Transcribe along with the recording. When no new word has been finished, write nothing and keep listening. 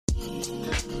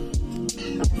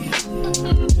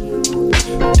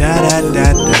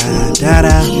da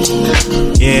da.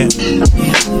 Yeah.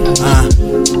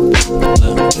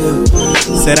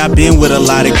 Said I've been with a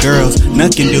lot of girls.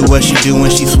 None can do what she do when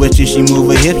she switches. She move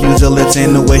her hips, use her lips,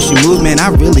 and the way she moves, man, I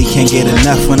really can't get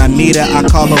enough. When I need her, I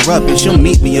call her up and she'll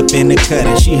meet me up in the cut.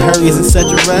 And she hurries in such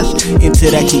a rush into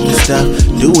that kinky stuff,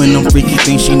 doing them freaky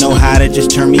things. She know how to just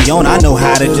turn me on. I know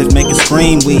how to just make it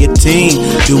scream. We a team,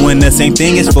 doing the same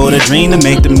thing as for the dream to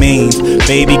make the means.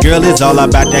 Baby girl is all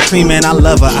about that cream, and I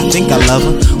love her. I think I love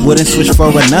her. Wouldn't switch for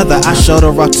another. I showed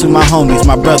her off to my homies,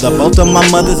 my brother, both of my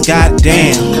mothers.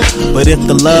 Goddamn. But if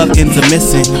the love ends up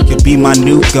missing, you'll be my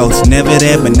new ghost. Never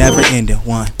there, but never ended.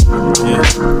 One. Yeah.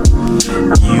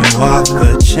 You off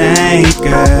the chain,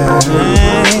 girl.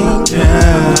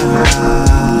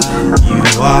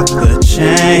 You off the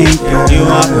chain, girl. You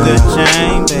off the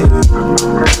chain, baby.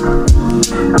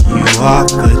 You off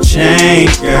the chain,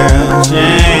 girl.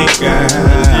 Chain, girl.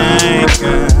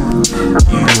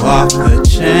 You off the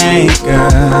chain, girl.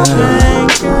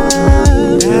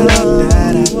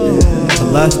 For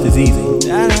lust is easy,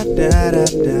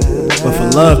 but for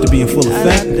love to be in full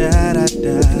effect,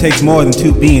 it takes more than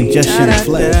two beings just sharing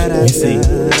flesh. You see,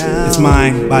 it's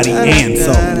mind, body, and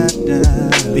soul.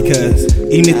 Because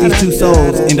even if these two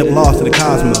souls end up lost in the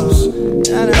cosmos,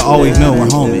 they'll always know where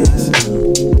home is.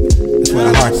 That's where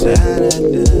the heart's at.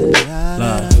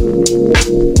 Love.